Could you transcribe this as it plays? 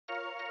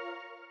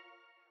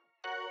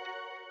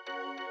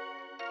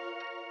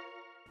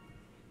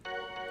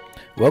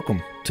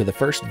Welcome to the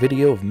first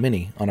video of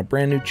many on a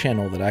brand new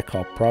channel that I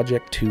call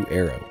Project 2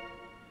 Aero.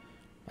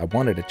 I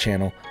wanted a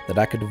channel that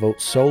I could devote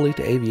solely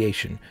to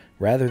aviation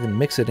rather than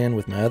mix it in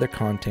with my other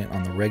content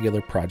on the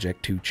regular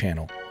Project 2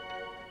 channel.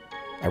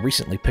 I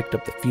recently picked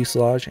up the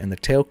fuselage and the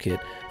tail kit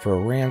for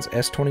a RANS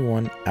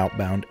S21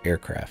 Outbound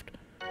aircraft.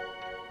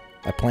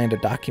 I plan to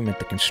document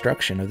the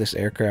construction of this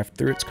aircraft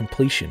through its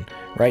completion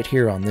right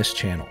here on this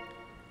channel.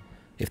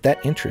 If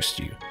that interests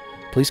you,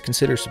 please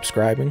consider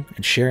subscribing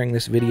and sharing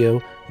this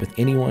video with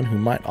anyone who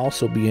might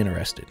also be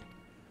interested.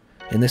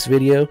 In this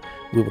video,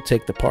 we will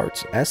take the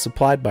parts as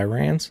supplied by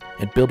RANS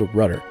and build a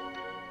rudder.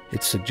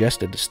 It's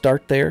suggested to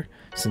start there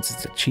since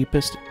it's the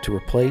cheapest to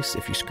replace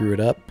if you screw it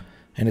up,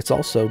 and it's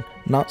also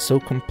not so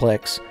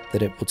complex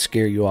that it would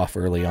scare you off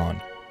early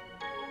on.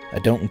 I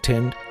don't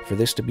intend for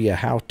this to be a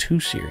how-to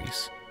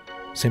series,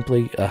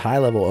 simply a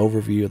high-level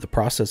overview of the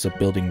process of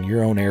building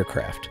your own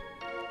aircraft.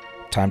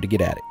 Time to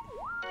get at it.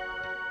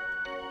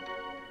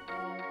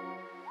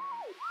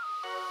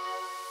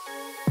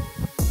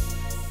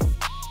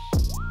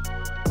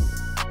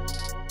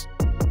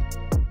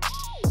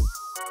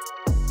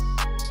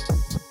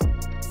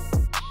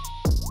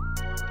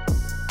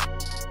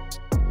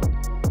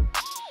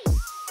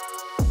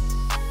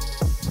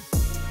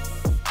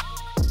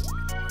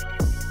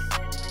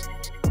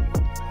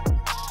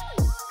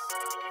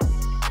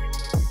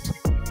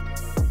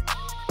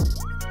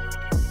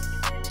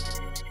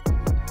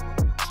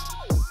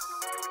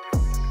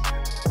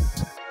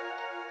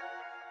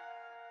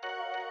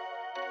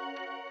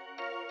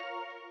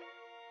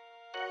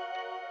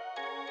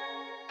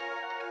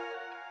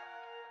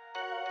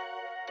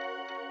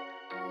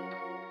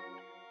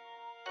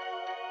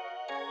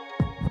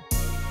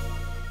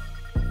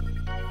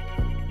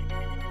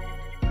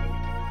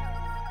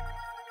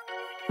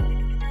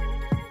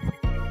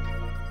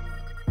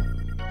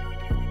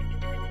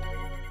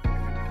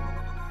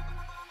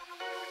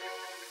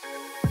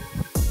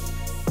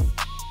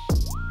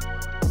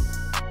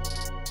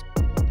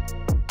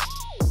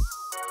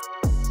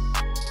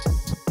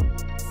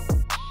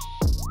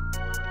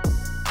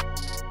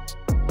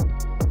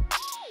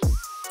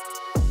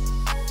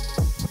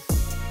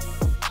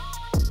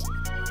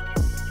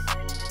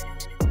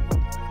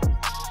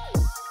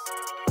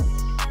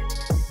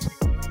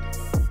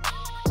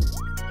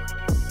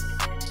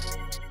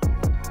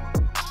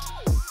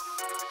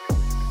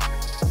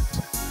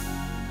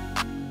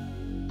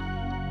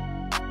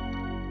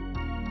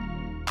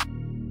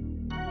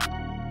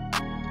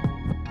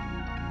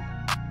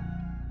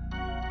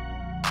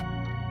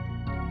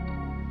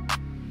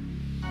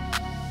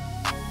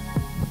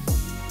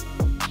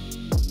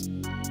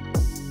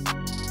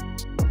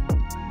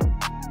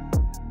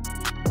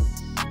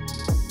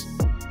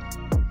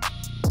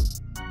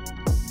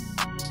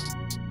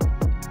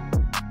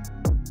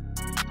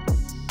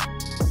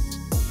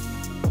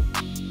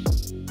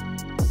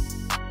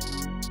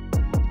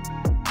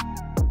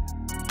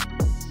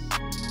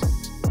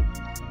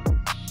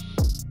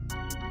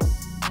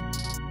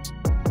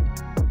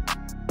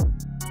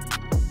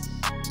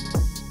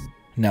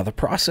 Now, the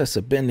process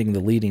of bending the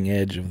leading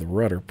edge of the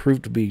rudder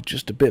proved to be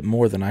just a bit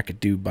more than I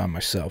could do by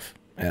myself,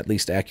 at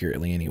least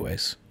accurately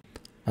anyways.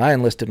 I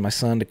enlisted my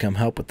son to come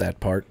help with that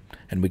part,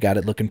 and we got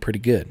it looking pretty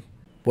good.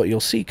 What you'll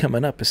see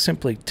coming up is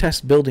simply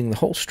test building the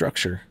whole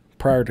structure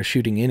prior to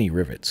shooting any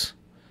rivets.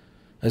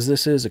 As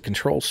this is a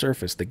control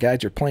surface that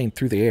guides your plane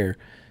through the air,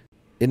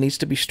 it needs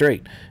to be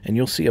straight, and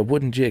you'll see a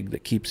wooden jig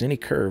that keeps any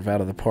curve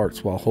out of the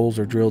parts while holes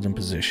are drilled in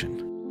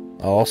position.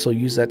 I'll also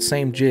use that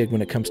same jig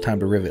when it comes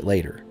time to rivet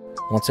later.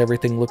 Once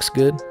everything looks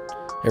good,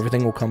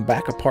 everything will come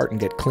back apart and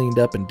get cleaned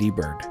up and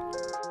deburred.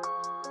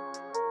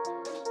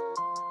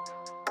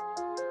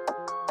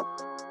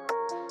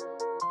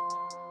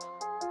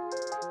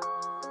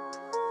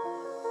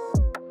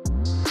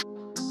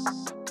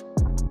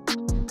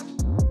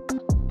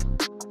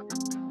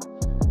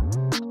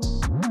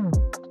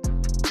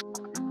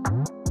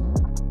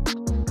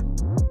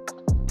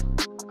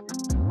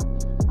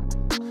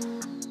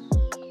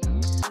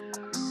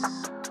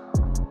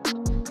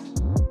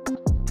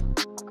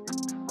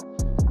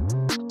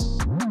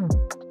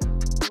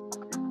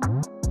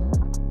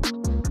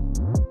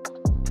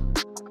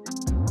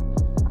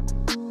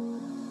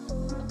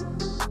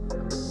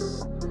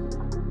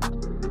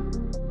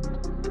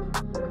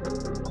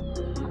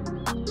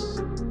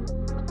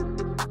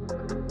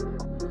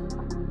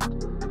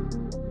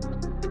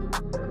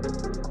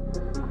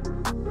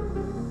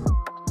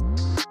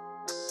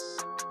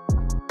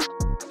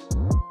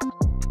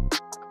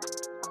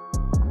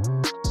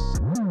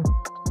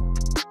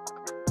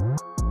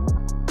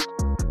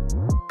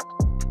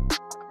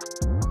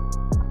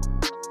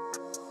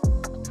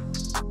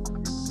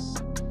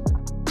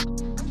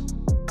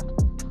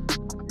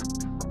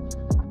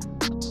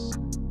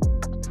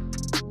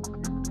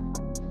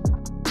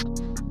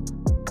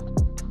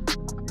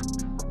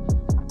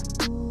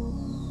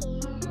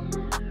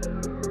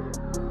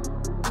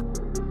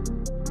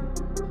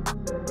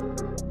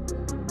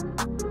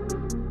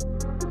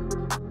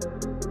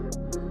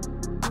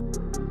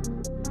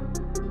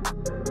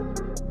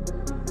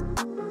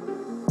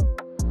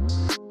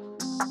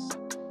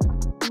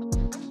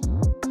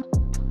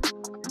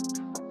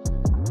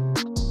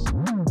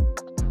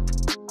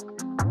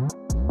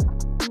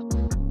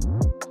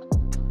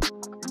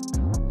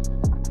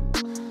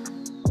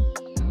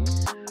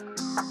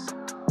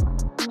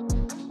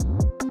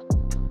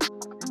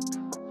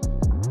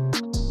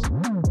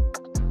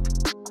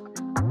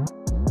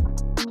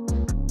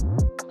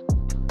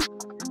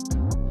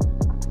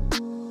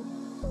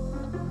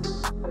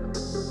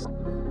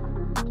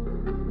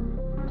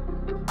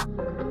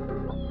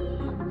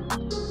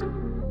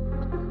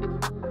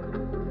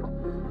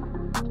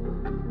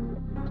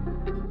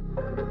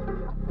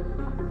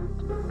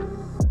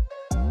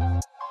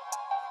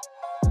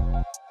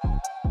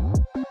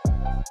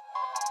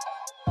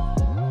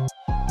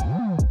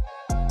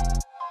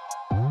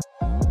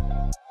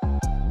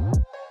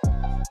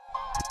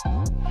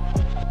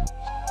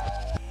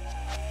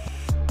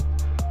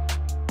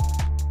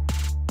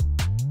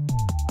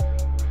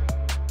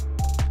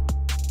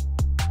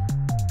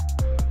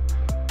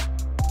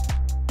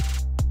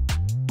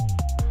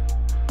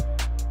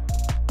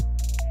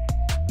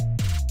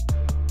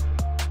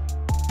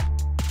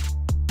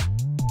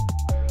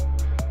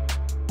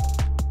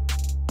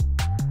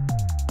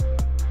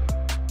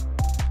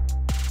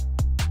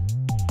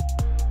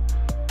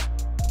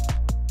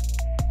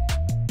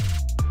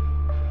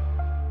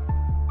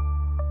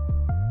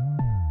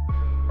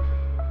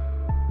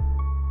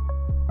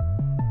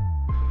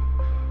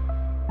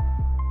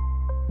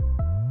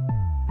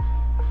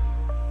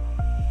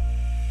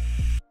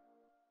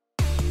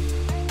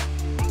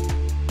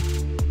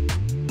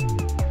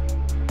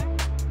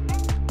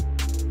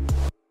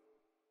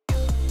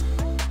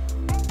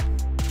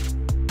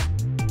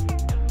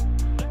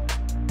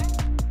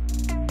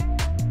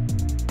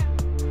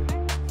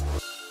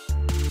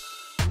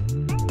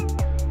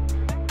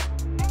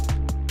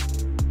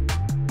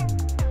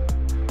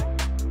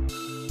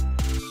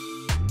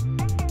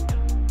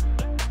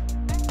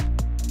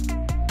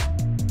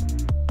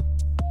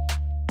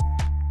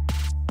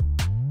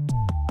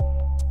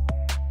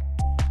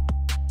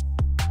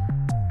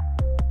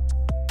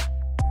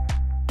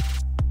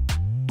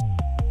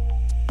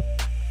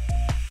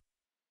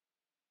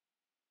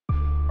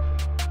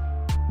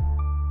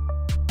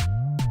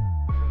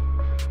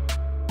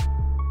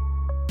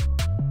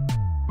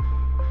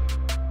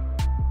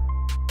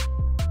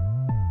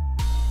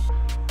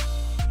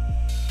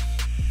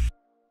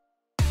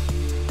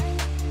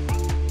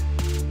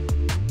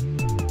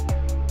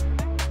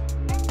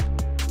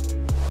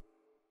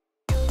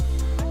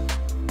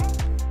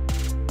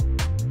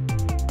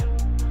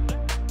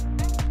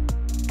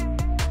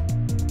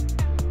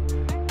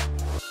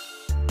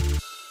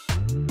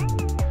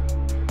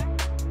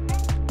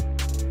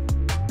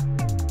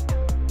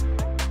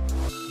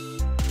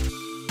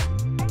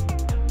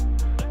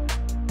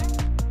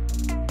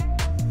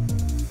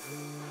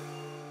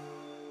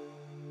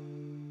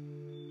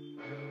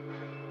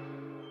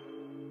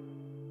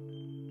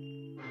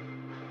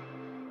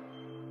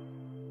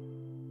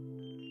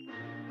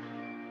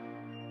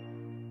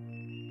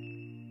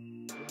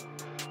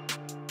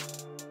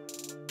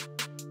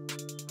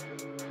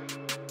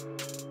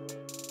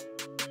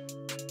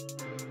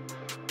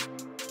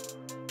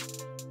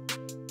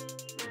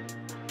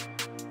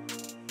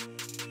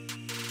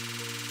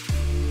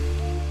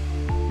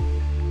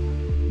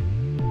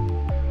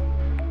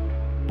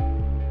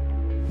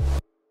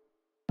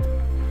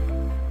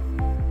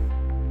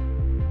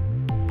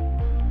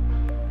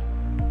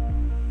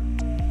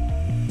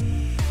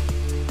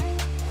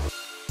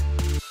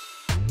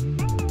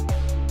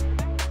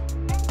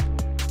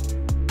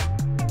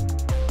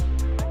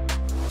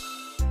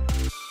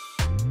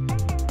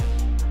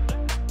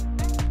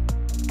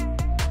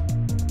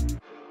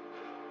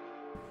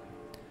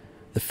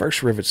 The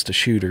first rivets to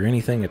shoot are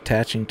anything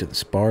attaching to the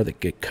spar that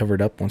get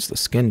covered up once the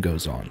skin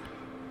goes on.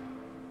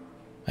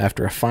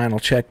 After a final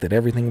check that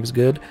everything was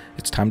good,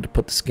 it's time to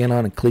put the skin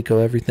on and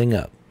cleco everything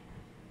up.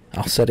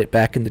 I'll set it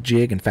back in the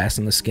jig and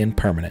fasten the skin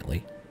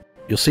permanently.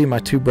 You'll see my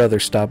two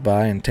brothers stop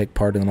by and take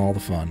part in all the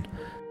fun.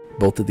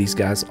 Both of these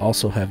guys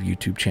also have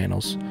YouTube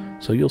channels,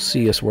 so you'll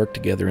see us work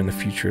together in the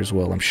future as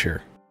well, I'm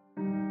sure.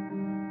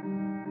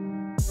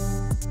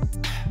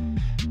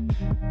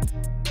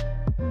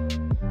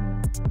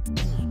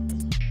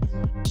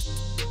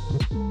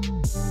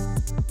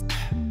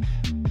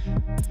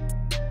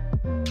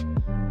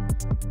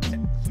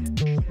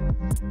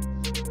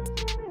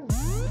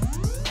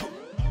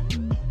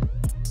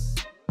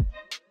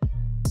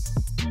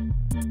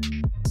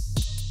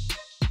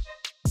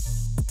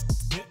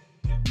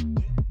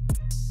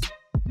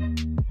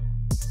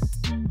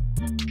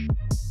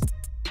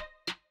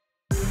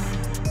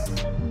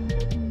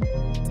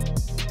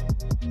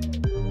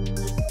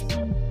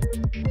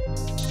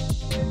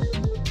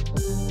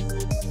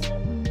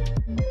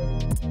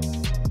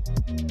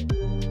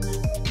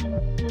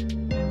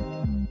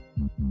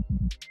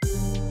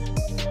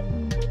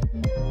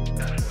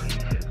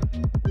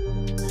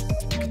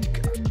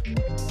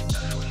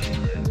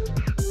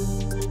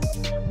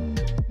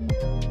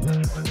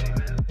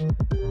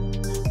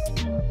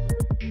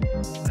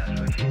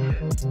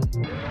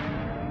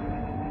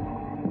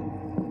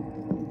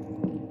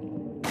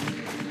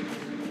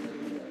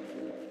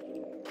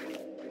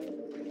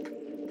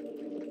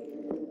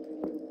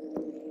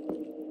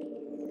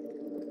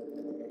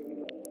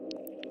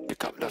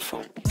 Pick up the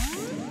phone.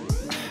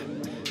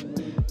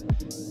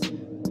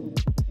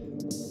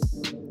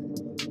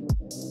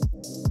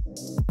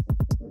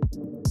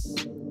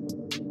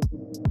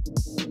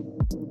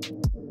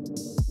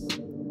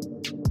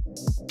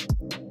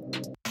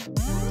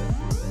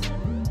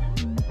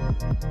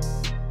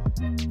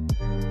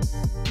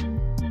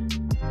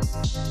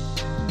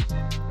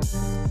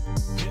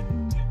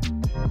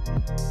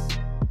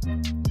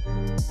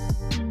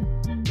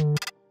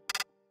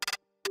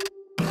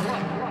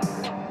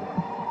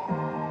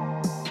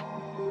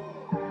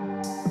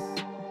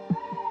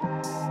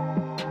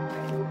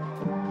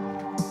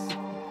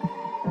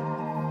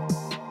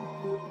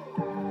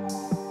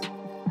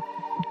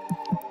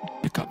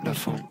 Pick up the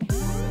phone.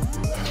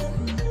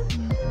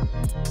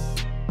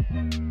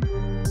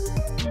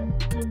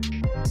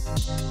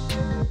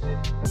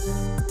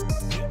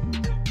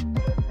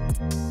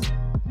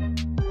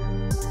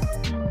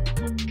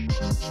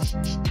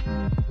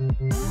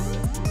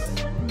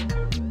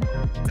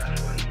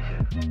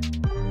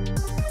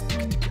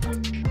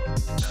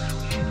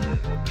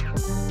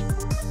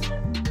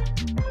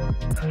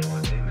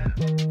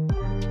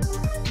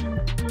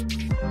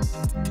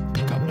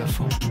 Pick up the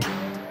phone.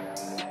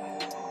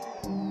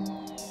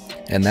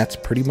 And that's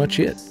pretty much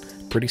it.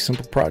 Pretty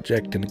simple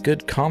project and a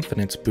good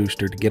confidence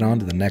booster to get on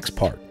to the next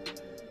part.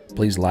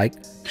 Please like,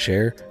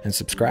 share, and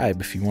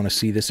subscribe if you want to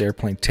see this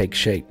airplane take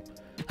shape.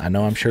 I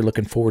know I'm sure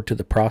looking forward to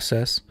the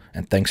process,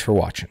 and thanks for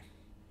watching.